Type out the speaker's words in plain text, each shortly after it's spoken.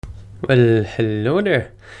Well, hello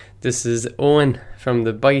there. This is Owen from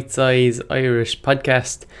the Bite Size Irish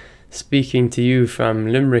podcast, speaking to you from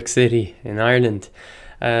Limerick City in Ireland.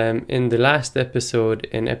 In the last episode,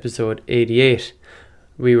 in episode 88,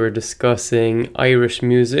 we were discussing Irish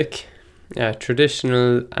music,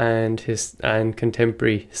 traditional and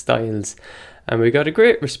contemporary styles. And we got a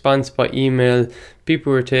great response by email.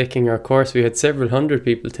 People were taking our course. We had several hundred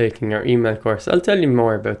people taking our email course. I'll tell you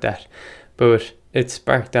more about that. But it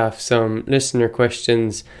sparked off some listener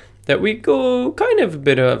questions that we go kind of a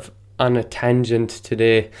bit of on a tangent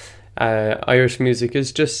today. Irish music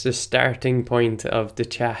is just the starting point of the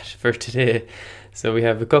chat for today. So we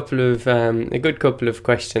have a good couple of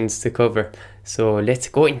questions to cover. So let's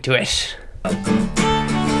go into it.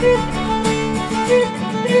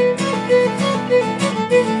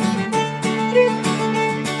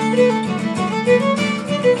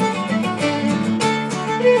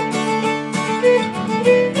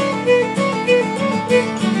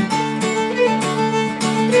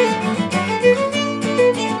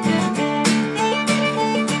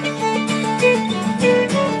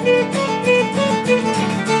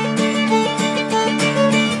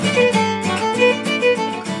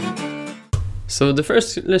 So the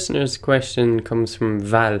first listener's question comes from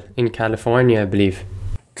Val in California, I believe.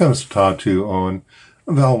 Comes Todd too on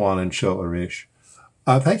Valwan and Shellerish.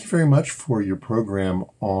 Thank you very much for your program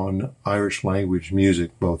on Irish language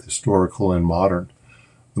music, both historical and modern.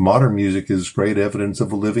 The modern music is great evidence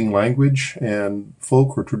of a living language, and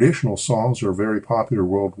folk or traditional songs are very popular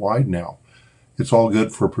worldwide now. It's all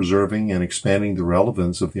good for preserving and expanding the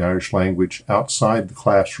relevance of the Irish language outside the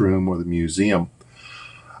classroom or the museum.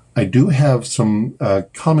 I do have some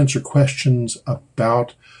comments or questions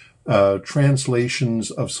about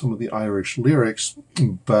translations of some of the Irish lyrics,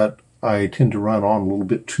 but I tend to run on a little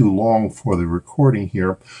bit too long for the recording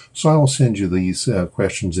here, so I will send you these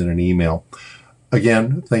questions in an email.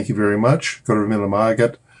 Again, thank you very much. Go to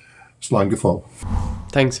Millamagat. Slán go fóill.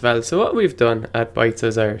 Thanks, Val. So what we've done at Bite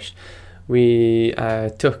Size Irish, we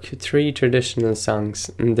took three traditional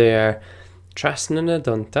songs, and they are Trasna na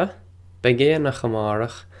Dunta, Begé na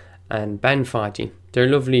Chamarach, and Ben Fadji. They're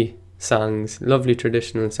lovely songs, lovely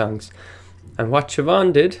traditional songs. And what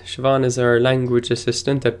Siobhan did, Siobhan is our language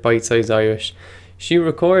assistant at Bite Size Irish, she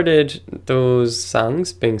recorded those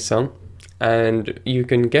songs being sung, and you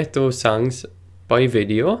can get those songs by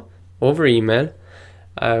video over email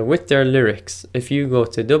with their lyrics. If you go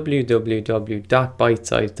to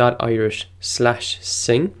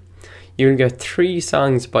www.bitesize.irish/sing, you'll get 3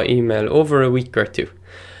 songs by email over a week or two.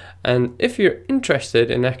 And if you're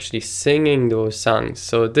interested in actually singing those songs,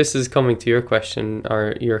 so this is coming to your question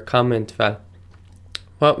or your comment, Val,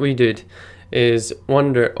 what we did is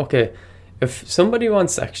wonder, okay, if somebody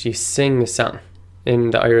wants to actually sing a song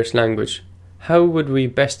in the Irish language, how would we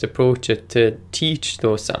best approach it to teach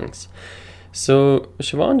those songs? So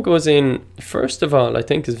Siobhan goes in, first of all, I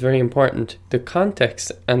think is very important, the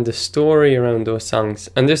context and the story around those songs.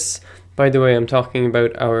 And this, by the way, I'm talking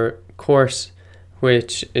about our course,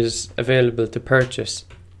 which is available to purchase,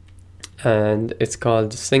 and it's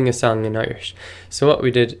called Sing a Song in Irish. So what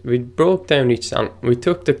we did, we broke down each song, we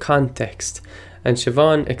took the context, and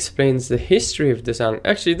Siobhan explains the history of the song.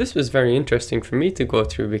 Actually, this was very interesting for me to go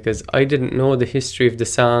through because I didn't know the history of the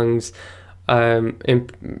songs in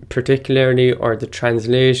particularly, or the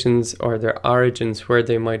translations or their origins, where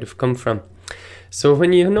they might have come from. So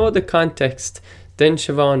when you know the context, then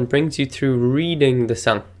Siobhan brings you through reading the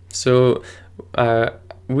song. So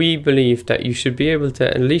we believe that you should be able to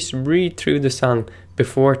at least read through the song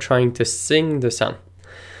before trying to sing the song.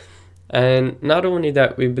 And not only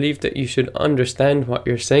that, we believe that you should understand what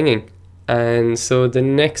you're singing. And so the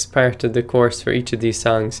next part of the course for each of these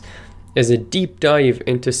songs is a deep dive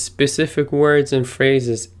into specific words and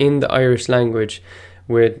phrases in the Irish language,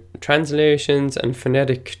 with translations and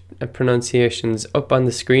phonetic pronunciations up on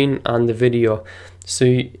the screen on the video.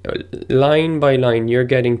 So line by line, you're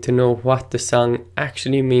getting to know what the song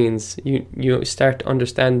actually means. You start to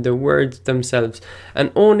understand the words themselves,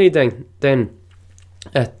 and only then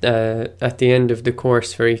at the end of the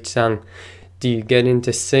course for each song do you get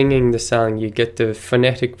into singing the song. You get the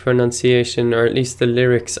phonetic pronunciation, or at least the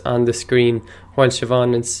lyrics, on the screen while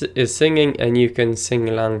Siobhan is singing, and you can sing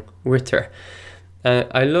along with her.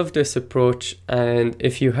 I love this approach, and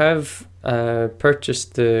if you have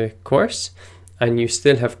purchased the course and you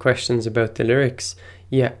still have questions about the lyrics,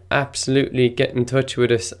 yeah, absolutely get in touch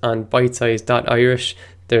with us on bitesize.irish.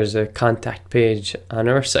 There's a contact page on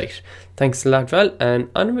our site. Thanks a lot, Val,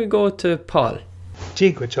 and on we go to Paul.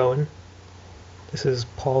 Jigwich Owen. This is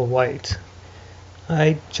Paul White.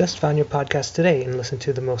 I just found your podcast today and listened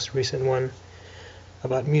to the most recent one.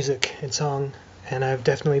 about music and song, and I've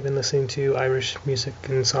definitely been listening to Irish music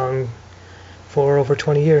and song for over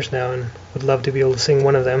 20 years now, and would love to be able to sing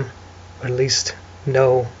one of them, or at least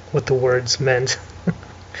know what the words meant.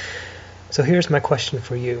 So here's my question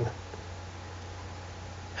for you.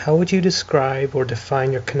 How would you describe or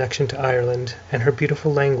define your connection to Ireland and her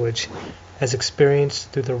beautiful language as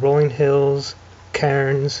experienced through the rolling hills,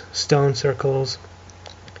 cairns, stone circles,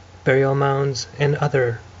 burial mounds, and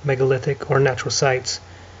other megalithic or natural sites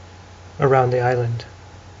around the island?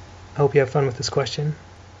 I hope you have fun with this question.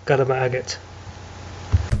 Galama agate.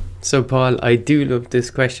 So Paul, I do love this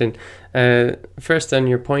question. First, on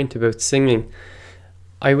your point about singing,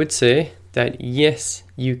 I would say that yes,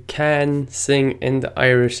 you can sing in the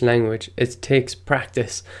Irish language. It takes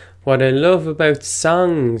practice. What I love about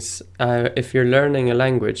songs, if you're learning a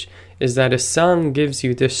language, is that a song gives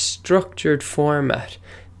you this structured format,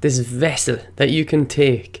 this vessel that you can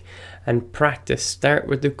take and practice. Start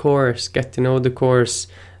with the chorus, get to know the chorus.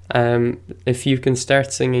 If you can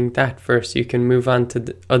start singing that verse, you can move on to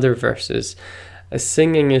the other verses.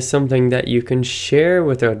 Singing is something that you can share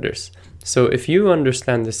with others. So if you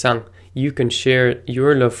understand the song, you can share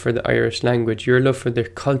your love for the Irish language, your love for their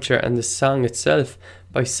culture and the song itself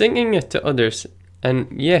by singing it to others. And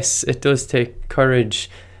yes, it does take courage.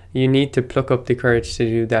 You need to pluck up the courage to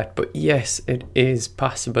do that. But yes, it is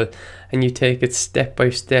possible. And you take it step by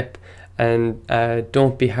step. And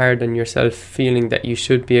don't be hard on yourself, feeling that you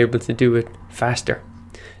should be able to do it faster.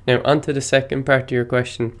 Now, on to the second part of your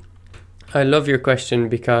question. I love your question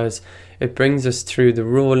because it brings us through the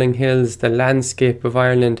rolling hills, the landscape of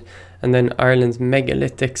Ireland, and then Ireland's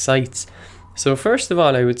megalithic sites. So first of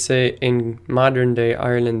all, I would say in modern day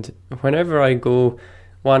Ireland, whenever I go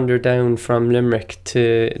wander down from Limerick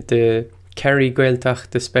to the Kerry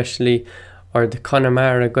Gaeltacht especially, or the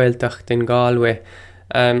Connemara Gaeltacht in Galway,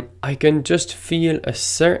 I can just feel a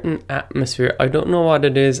certain atmosphere. I don't know what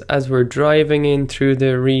it is. As we're driving in through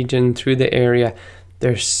the region, through the area,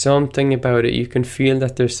 there's something about it. You can feel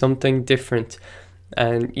that there's something different.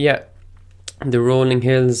 And yeah, the rolling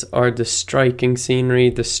hills or the striking scenery,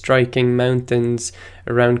 the striking mountains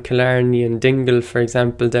around Killarney and Dingle, for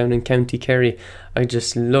example, down in County Kerry, I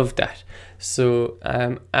just love that. So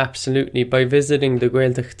absolutely, by visiting the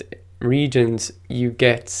Gaeltacht regions, you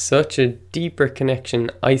get such a deeper connection,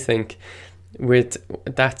 I think, with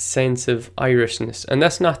that sense of Irishness. And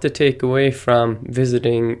that's not to take away from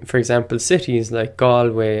visiting, for example, cities like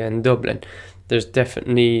Galway and Dublin. There's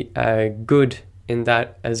definitely good in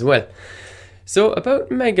that as well. So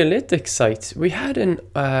about megalithic sites, we had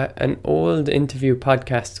an old interview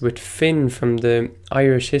podcast with Finn from the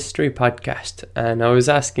Irish History podcast, and I was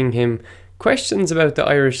asking him questions about the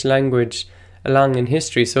Irish language along in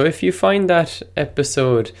history. So if you find that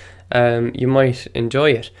episode, you might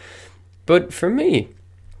enjoy it. But for me,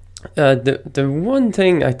 the one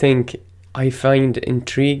thing I think I find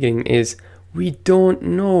intriguing is we don't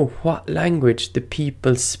know what language the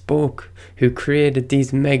people spoke who created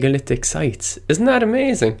these megalithic sites. Isn't that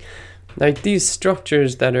amazing? Like these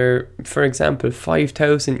structures that are, for example,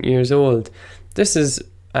 5,000 years old. This is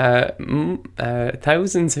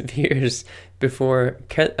thousands of years before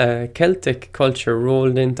Celtic culture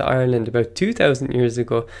rolled into Ireland about 2,000 years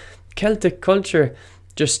ago. Celtic culture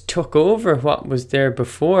just took over what was there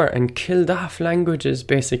before and killed off languages,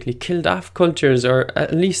 basically killed off cultures, or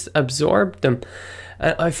at least absorbed them.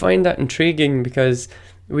 And I find that intriguing because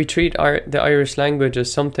we treat the Irish language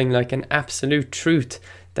as something like an absolute truth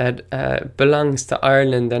that belongs to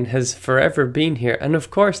Ireland and has forever been here. And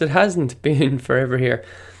of course it hasn't been forever here.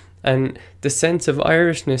 And the sense of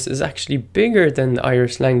Irishness is actually bigger than the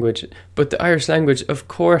Irish language. But the Irish language, of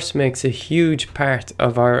course, makes a huge part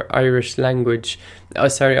of our Irish language,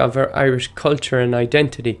 of our Irish culture and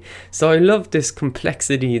identity. So I love this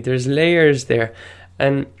complexity. There's layers there.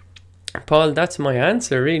 And Paul, that's my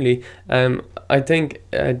answer, really. I think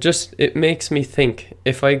it makes me think.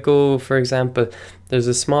 If I go, for example, there's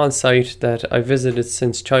a small site that I visited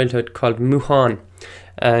since childhood called Muhan.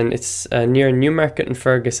 And it's near Newmarket and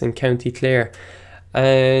Fergus in County Clare,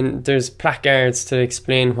 and there's placards to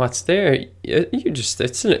explain what's there.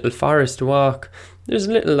 It's a little forest walk. There's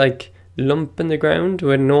a little like lump in the ground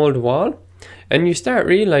with an old wall, and you start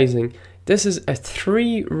realizing this is a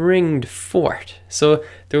 3-ringed fort. So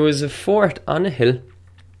there was a fort on a hill,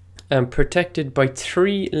 protected by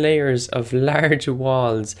 3 layers of large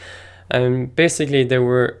walls. Basically there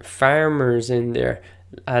were farmers in there,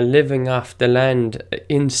 living off the land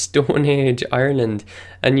in Stone Age Ireland,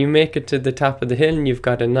 and you make it to the top of the hill and you've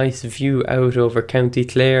got a nice view out over County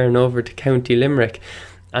Clare and over to County Limerick.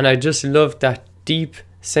 And I just love that deep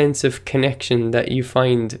sense of connection that you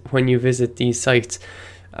find when you visit these sites.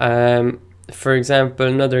 For example,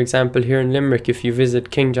 another example here in Limerick, if you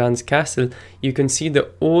visit King John's Castle, you can see the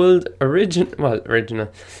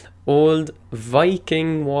original old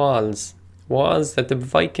Viking walls that the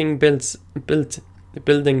Viking built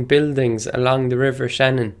building buildings along the River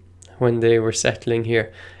Shannon when they were settling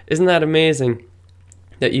here. Isn't that amazing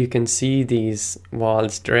that you can see these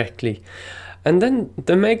walls directly? And then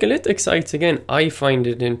the megalithic sites, again, I find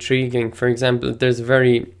it intriguing. For example, there's a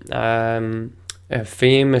very a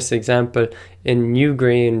famous example in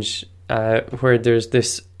Newgrange where there's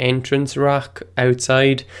this entrance rock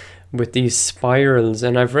outside with these spirals,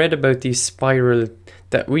 and I've read about these spiral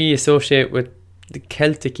that we associate with the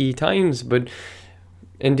Celtic-y times, but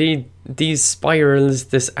indeed these spirals,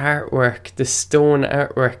 this artwork, this stone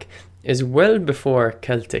artwork, is well before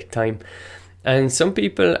Celtic time. And some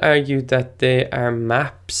people argue that they are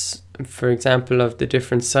maps, for example, of the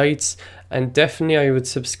different sites. And definitely I would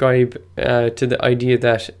subscribe to the idea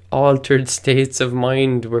that altered states of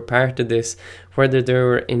mind were part of this. Whether they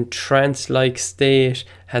were in trance-like state,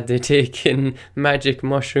 had they taken magic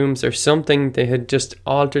mushrooms or something, they had just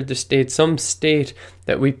altered the state, some state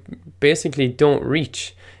that we basically don't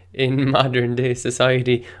reach in modern day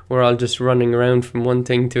society. We're all just running around from one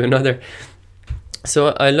thing to another. So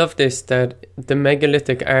I love this, that the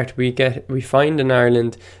megalithic art we find in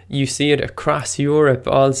Ireland, you see it across Europe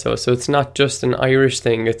also. So it's not just an Irish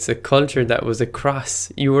thing, it's a culture that was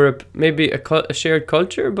across Europe, maybe a shared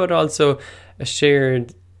culture, but also a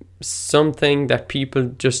shared something that people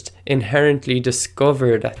just inherently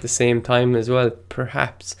discovered at the same time as well,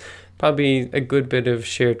 perhaps. Probably a good bit of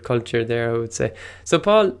shared culture there, I would say. So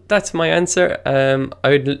Paul, that's my answer.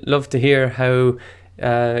 I'd love to hear how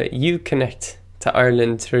you connect to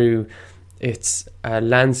Ireland through its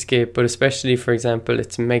landscape, but especially, for example,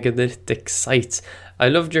 its megalithic sites. I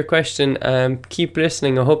loved your question. Keep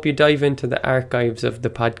listening. I hope you dive into the archives of the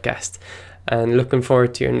podcast, and looking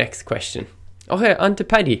forward to your next question. Okay, on to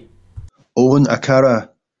Paddy. Owen Akara,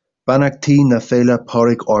 Banachti na Fela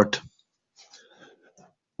Porik Ort.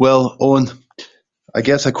 Well, Owen, I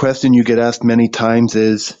guess a question you get asked many times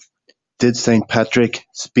is, did St. Patrick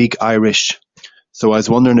speak Irish? So I was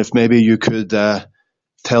wondering if maybe you could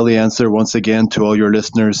tell the answer once again to all your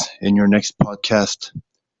listeners in your next podcast.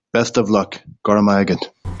 Best of luck. Goramagan.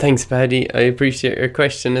 Thanks, Paddy. I appreciate your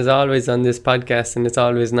question as always on this podcast, and it's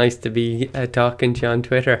always nice to be talking to you on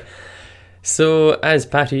Twitter. So as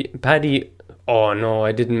Paddy, oh no,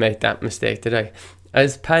 I didn't make that mistake, did I?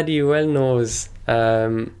 As Paddy well knows,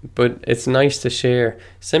 but it's nice to share,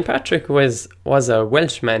 St. Patrick was a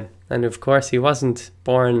Welshman, and of course he wasn't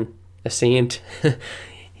born a saint.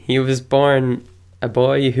 He was born a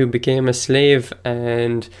boy who became a slave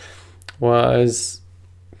and was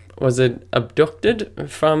it abducted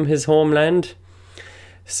from his homeland.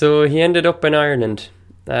 So he ended up in Ireland,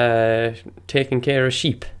 taking care of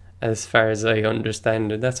sheep, as far as I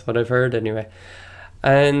understand it. That's what I've heard anyway.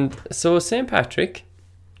 And so St. Patrick,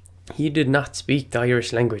 he did not speak the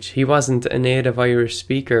Irish language. He wasn't a native Irish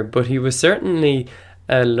speaker, but he was certainly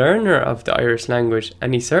a learner of the Irish language,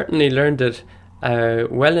 and he certainly learned it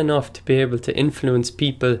well enough to be able to influence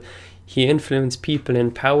people. He influenced people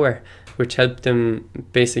in power, which helped him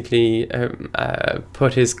basically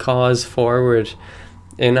put his cause forward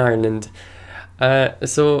in Ireland.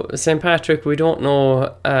 So St. Patrick, we don't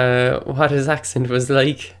know what his accent was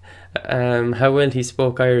like, how well he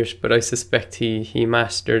spoke Irish, but I suspect he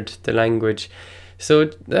mastered the language. So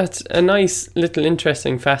that's a nice little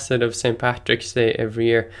interesting facet of St. Patrick's Day every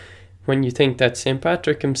year, when you think that St.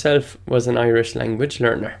 Patrick himself was an Irish language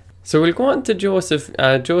learner. So we'll go on to Joseph.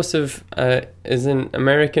 Joseph is an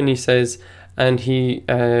American, he says, and he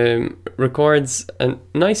records a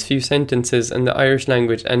nice few sentences in the Irish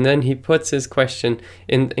language, and then he puts his question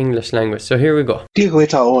in the English language. So here we go.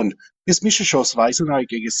 Is mis Jos Weisenreich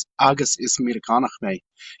agus is Americanach mei.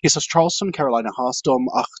 Is as Charleston, Carolina Hostom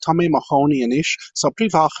ach Tommy Mahoney and ish so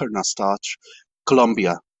privacher na stach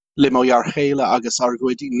Columbia. Limo jar hele agus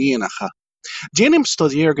arguidi nienacha. Jenim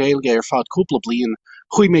studier gael fad couple blien.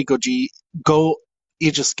 Hui me go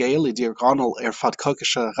Aegis gael I dear gonal fad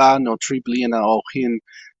kukisha ra no tri bliena o hin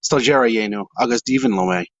stagiarienu agus diven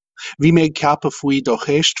loe. Vi me kappa fui do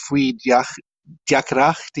hest fui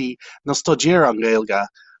diakrachti no stagier an gaelga.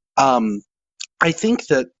 I think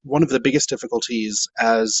that one of the biggest difficulties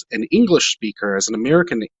as an English speaker, as an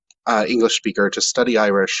American English speaker to study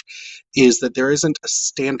Irish is that there isn't a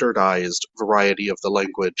standardized variety of the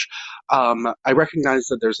language. I recognize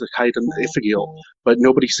that there's a Caid and Ifigil, but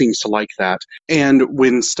nobody seems to like that. And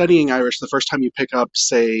when studying Irish, the first time you pick up,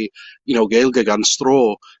 say, Gaeilge gan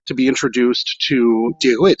Stro, to be introduced to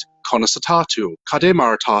Diagwit, Conasatatu,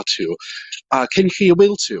 Kademar Tatu, Kinchi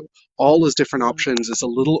Wiltu, all as different options is a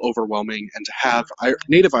little overwhelming, and to have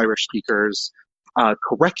native Irish speakers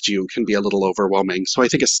correct you can be a little overwhelming. So I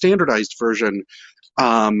think a standardized version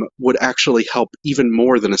would actually help even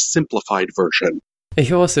more than a simplified version.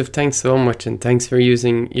 Joseph, thanks so much, and thanks for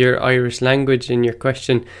using your Irish language in your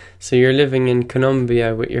question. So you're living in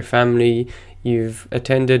Colombia with your family. You've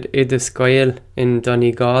attended Idas Gael in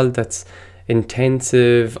Donegal. That's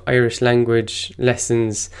intensive Irish language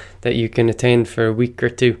lessons that you can attend for a week or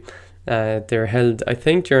two. They're held, I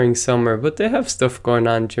think, during summer, but they have stuff going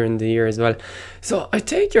on during the year as well. So I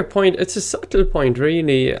take your point. It's a subtle point,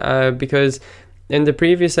 really, because in the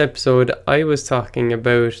previous episode, I was talking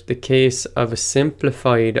about the case of a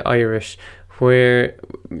simplified Irish, where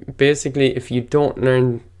basically if you don't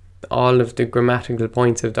learn all of the grammatical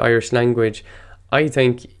points of the Irish language, I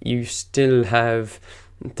think you still have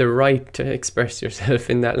the right to express yourself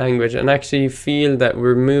in that language, and actually feel that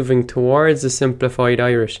we're moving towards a simplified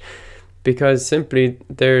Irish, because simply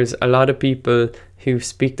there's a lot of people who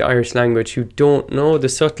speak the Irish language who don't know the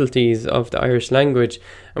subtleties of the Irish language,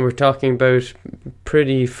 and we're talking about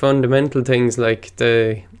pretty fundamental things like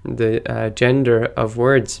the gender of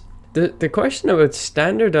words. The question about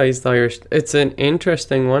standardized Irish, it's an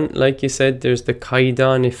interesting one. Like you said, there's the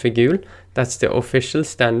Caidan Ifigul, that's the official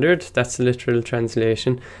standard, that's the literal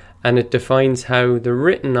translation, and it defines how the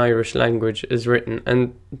written Irish language is written.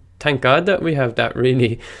 And thank God that we have that,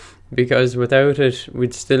 really, because without it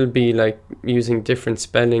we'd still be like using different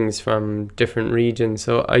spellings from different regions.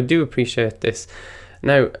 So I do appreciate this.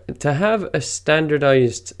 Now, to have a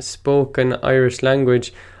standardized spoken Irish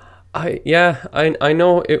language, I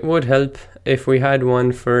know it would help if we had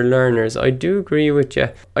one for learners. I do agree with you.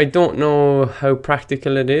 I don't know how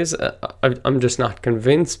practical it is. I'm just not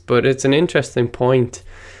convinced, but it's an interesting point,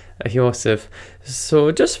 Joseph.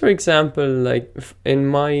 So just for example, like in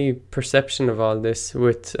my perception of all this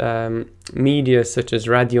with media such as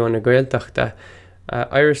Radio na Gaeltachta,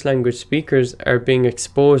 Irish language speakers are being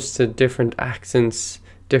exposed to different accents,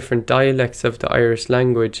 different dialects of the Irish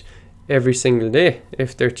language every single day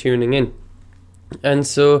if they're tuning in. And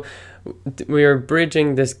so we are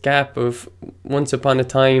bridging this gap of once upon a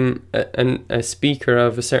time a speaker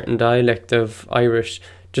of a certain dialect of Irish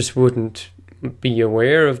just wouldn't be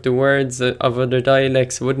aware of the words of other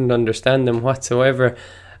dialects, wouldn't understand them whatsoever,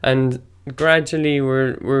 and gradually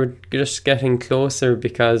we're just getting closer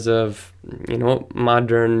because of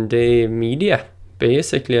modern day media.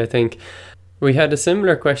 Basically, I think we had a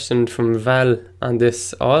similar question from Val on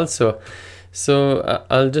this also. So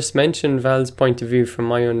I'll just mention Val's point of view from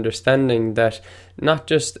my understanding, that not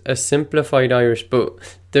just a simplified Irish, but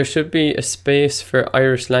there should be a space for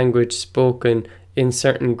Irish language spoken in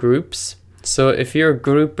certain groups. So if your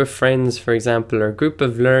group of friends, for example, or a group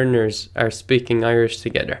of learners are speaking Irish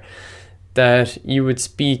together, that you would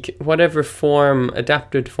speak whatever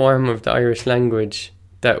adapted form of the Irish language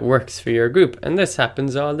that works for your group. And this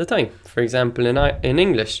happens all the time. For example, in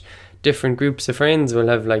English, different groups of friends will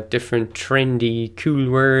have like different trendy, cool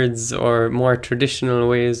words or more traditional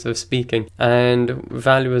ways of speaking. And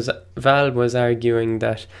Val was arguing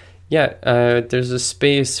that, there's a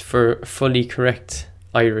space for fully correct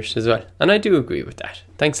Irish as well. And I do agree with that.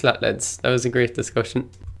 Thanks a lot, lads. That was a great discussion.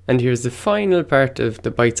 And here's the final part of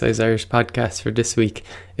the Bite Size Irish podcast for this week.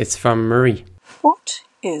 It's from Marie. What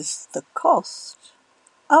is the cost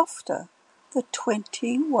after the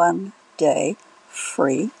 21-day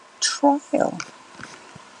free trial?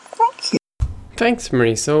 Thank you. Thanks,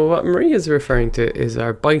 Marie. So what Marie is referring to is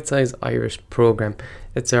our Bite Size Irish program.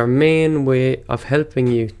 It's our main way of helping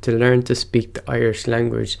you to learn to speak the Irish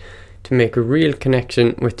language, to make a real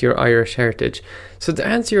connection with your Irish heritage. So to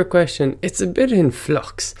answer your question, it's a bit in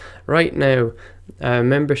flux. Right now,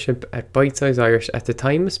 membership at Bite Size Irish at the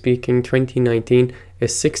time of speaking 2019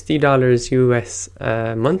 is $60 US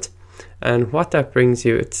a month. And what that brings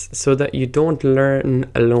you, it's so that you don't learn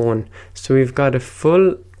alone. So we've got a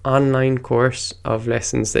full online course of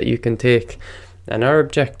lessons that you can take. And our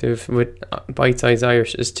objective with Bite Size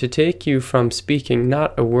Irish is to take you from speaking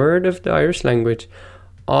not a word of the Irish language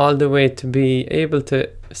all the way to be able to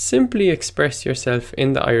simply express yourself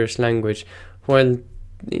in the Irish language while,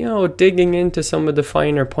 digging into some of the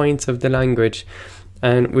finer points of the language.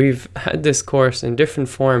 And we've had this course in different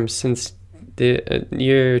forms since the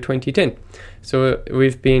year 2010. So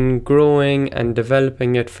we've been growing and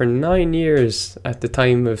developing it for 9 years at the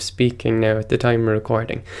time of speaking now, at the time of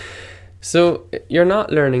recording. So you're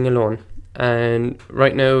not learning alone. And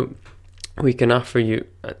right now we can offer you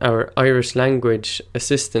our Irish language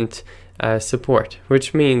assistant support,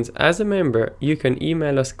 which means as a member you can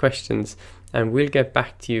email us questions and we'll get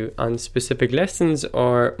back to you on specific lessons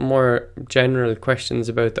or more general questions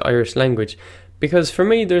about the Irish language. Because for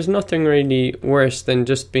me, there's nothing really worse than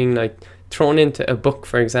just being like thrown into a book,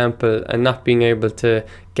 for example, and not being able to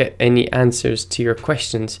get any answers to your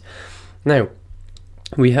questions. Now,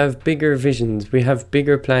 we have bigger visions, we have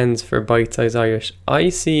bigger plans for Bite Size Irish. I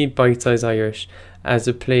see Bite Size Irish as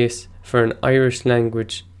a place for an Irish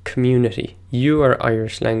language community, your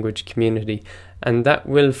Irish language community, and that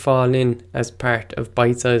will fall in as part of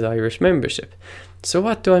Bite Size Irish membership. So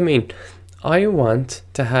what do I mean? I want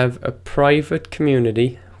to have a private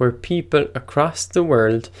community where people across the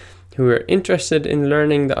world who are interested in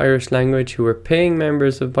learning the Irish language, who are paying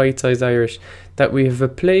members of Bite Size Irish, that we have a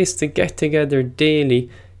place to get together daily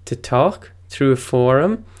to talk through a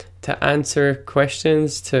forum, to answer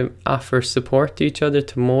questions, to offer support to each other,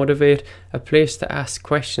 to motivate, a place to ask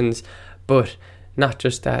questions. But not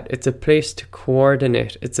just that, it's a place to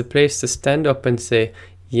coordinate. It's a place to stand up and say,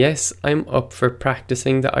 yes, I'm up for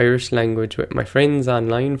practicing the Irish language with my friends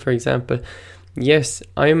online, for example. Yes,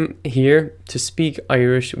 I'm here to speak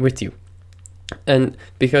Irish with you. And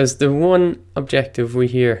because the one objective we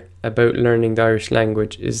hear about learning the Irish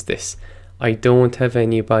language is this: I don't have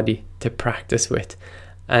anybody to practice with.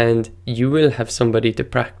 And you will have somebody to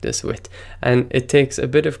practice with. And it takes a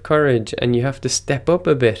bit of courage, and you have to step up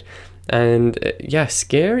a bit and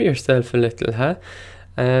scare yourself a little,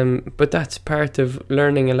 but that's part of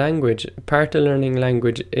learning a language. Part of learning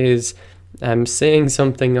language is saying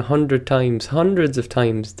something 100 times, hundreds of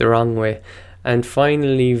times the wrong way, and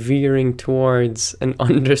finally veering towards an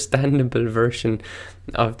understandable version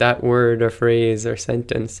of that word or phrase or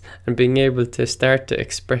sentence, and being able to start to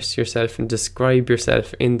express yourself and describe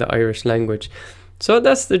yourself in the Irish language. So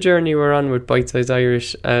that's the journey we're on with Bite Size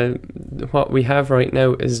Irish. What we have right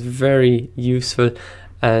now is very useful,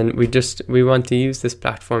 and we want to use this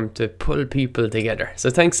platform to pull people together.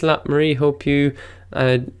 So thanks a lot, Marie. Hope you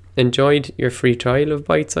enjoyed your free trial of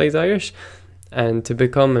Bite Size Irish. And to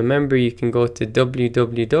become a member, you can go to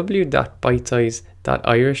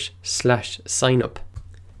www.bitesize.irish/sign up.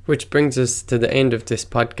 Which brings us to the end of this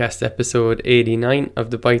podcast, episode 89 of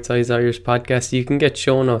the Bite Size Irish podcast. You can get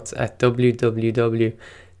show notes at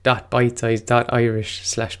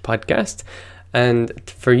www.bitesize.irish/podcast. And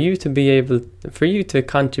for you to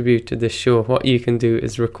contribute to this show, what you can do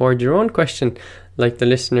is record your own question, like the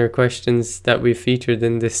listener questions that we featured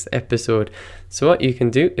in this episode. So what you can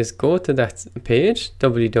do is go to that page,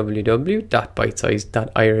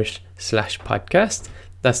 www.bitesize.irish/podcast.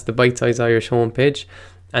 That's the Bite Size Irish homepage.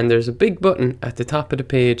 And there's a big button at the top of the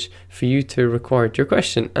page for you to record your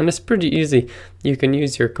question. And it's pretty easy. You can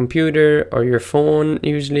use your computer or your phone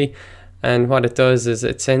usually. And what it does is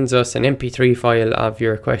it sends us an MP3 file of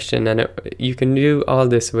your question. And you can do all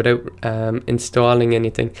this without installing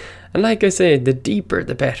anything. And like I say, the deeper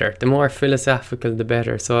the better. The more philosophical the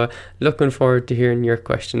better. So looking forward to hearing your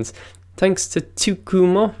questions. Thanks to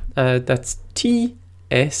Tukumo. That's TSUK.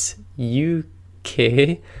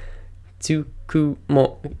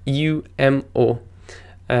 Tukumo, UMO,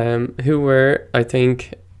 who were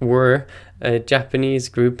a Japanese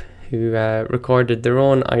group who recorded their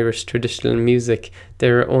own Irish traditional music,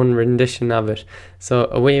 their own rendition of it. So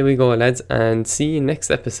away we go, lads, and see you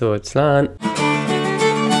next episode. Slán.